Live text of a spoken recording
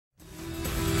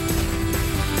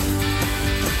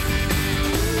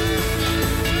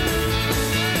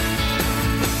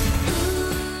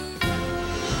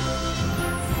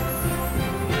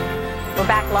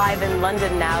live in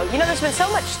London now. You know, there's been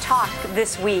so much talk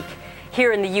this week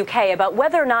here in the UK about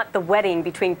whether or not the wedding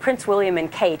between Prince William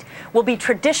and Kate will be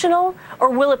traditional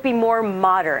or will it be more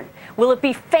modern? Will it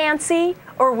be fancy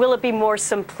or will it be more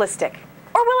simplistic?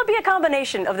 Or will it be a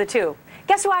combination of the two?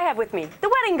 Guess who I have with me?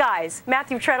 The wedding guys,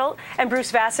 Matthew Treadle and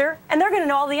Bruce Vassar, and they're going to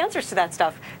know all the answers to that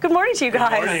stuff. Good morning to you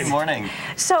guys. Good morning. Good morning.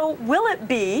 So will it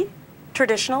be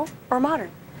traditional or modern?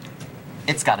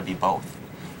 It's got to be both.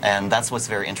 And that's what's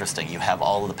very interesting. You have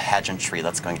all of the pageantry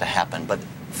that's going to happen, but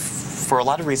for a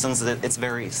lot of reasons, it's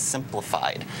very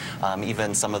simplified.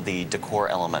 Even some of the decor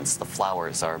elements, the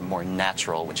flowers are more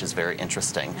natural, which is very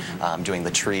interesting. Doing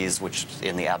the trees, which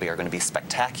in the Abbey are going to be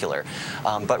spectacular,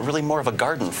 but really more of a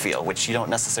garden feel, which you don't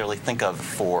necessarily think of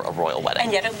for a royal wedding.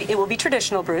 And yet it will be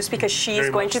traditional, Bruce, because she's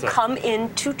going to come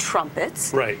into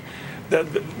trumpets. Right.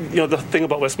 The thing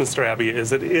about Westminster Abbey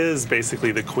is it is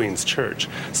basically the Queen's church.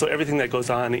 So everything that goes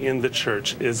on in the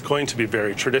church is going to be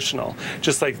very traditional.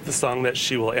 Just like the song that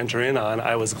she will enter in on,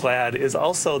 I Was Glad, is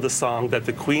also the song that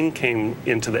the Queen came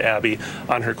into the Abbey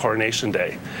on her coronation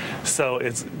day. So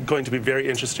it's going to be very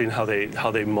interesting how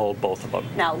they mold both of them.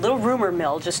 Now, little rumor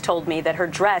mill just told me that her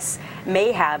dress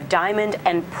may have diamond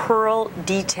and pearl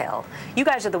detail. You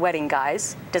guys are the wedding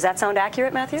guys. Does that sound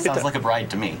accurate, Matthew? Sounds like a bride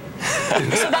to me.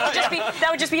 So that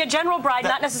would just be a general bride,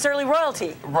 not necessarily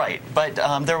royalty. Right, but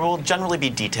there will generally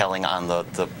be detailing on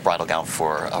the bridal gown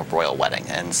for a royal wedding,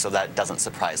 and so that doesn't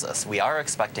surprise us. We are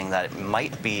expecting that it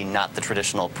might be not the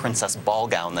traditional princess ball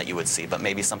gown that you would see, but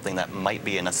maybe something that might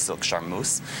be in a silk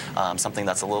charmeuse, something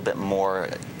that's a little bit more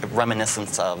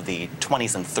reminiscent of the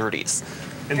 20s and 30s.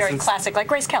 Very classic, like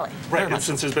Grace Kelly. Right, and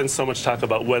since there's been so much talk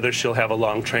about whether she'll have a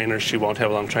long train or she won't have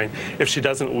a long train, if she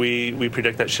doesn't, we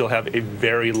predict that she'll have a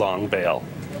very long veil.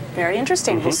 Very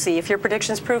interesting. We'll see if your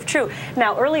predictions prove true.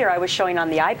 Now, earlier I was showing on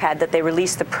the iPad that they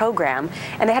released the program,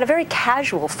 and they had a very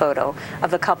casual photo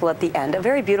of the couple at the end, a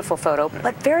very beautiful photo,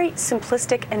 but very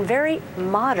simplistic and very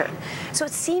modern. So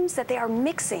it seems that they are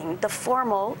mixing the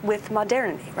formal with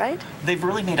modernity, right? They've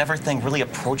really made everything really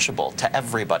approachable to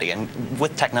everybody, and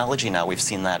with technology now, we've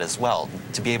seen that as well.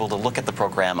 To be able to look at the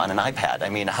program on an iPad, I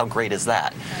mean, how great is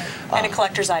that? And a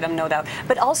collector's item, no doubt.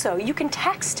 But also, you can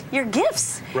text your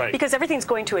gifts. Right. Because everything's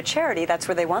going to a charity, that's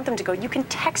where they want them to go. You can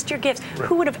text your gifts. Right.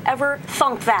 Who would have ever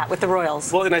thunk that with the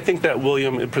royals? Well, and I think that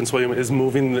Prince William is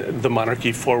moving the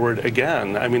monarchy forward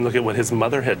again. I mean, look at what his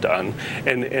mother had done,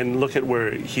 and look at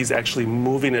where he's actually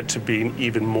moving it to being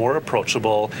even more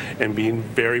approachable and being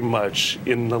very much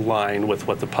in the line with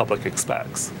what the public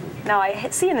expects. Now, I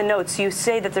see in the notes you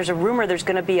say that there's a rumor there's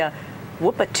going to be a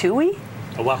whoop-a-tooie?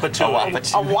 A wapatui.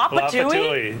 A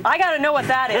wapatui? I got to know what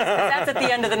that is. That's at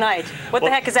the end of the night. What the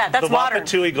heck is that? That's modern. The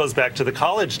wapatui goes back to the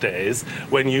college days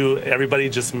when everybody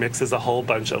just mixes a whole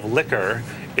bunch of liquor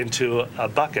into a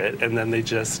bucket and then they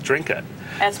just drink it.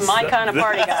 That's my kind of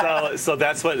party guy. So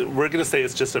that's what we're going to say.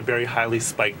 It's just a very highly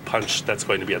spiked punch that's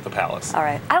going to be at the palace. All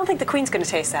right. I don't think the Queen's going to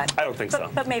taste that. I don't think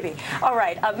so. But maybe. All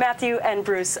right. Matthew and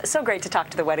Bruce, so great to talk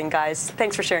to the wedding guys.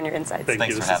 Thanks for sharing your insights.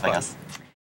 Thanks for having us.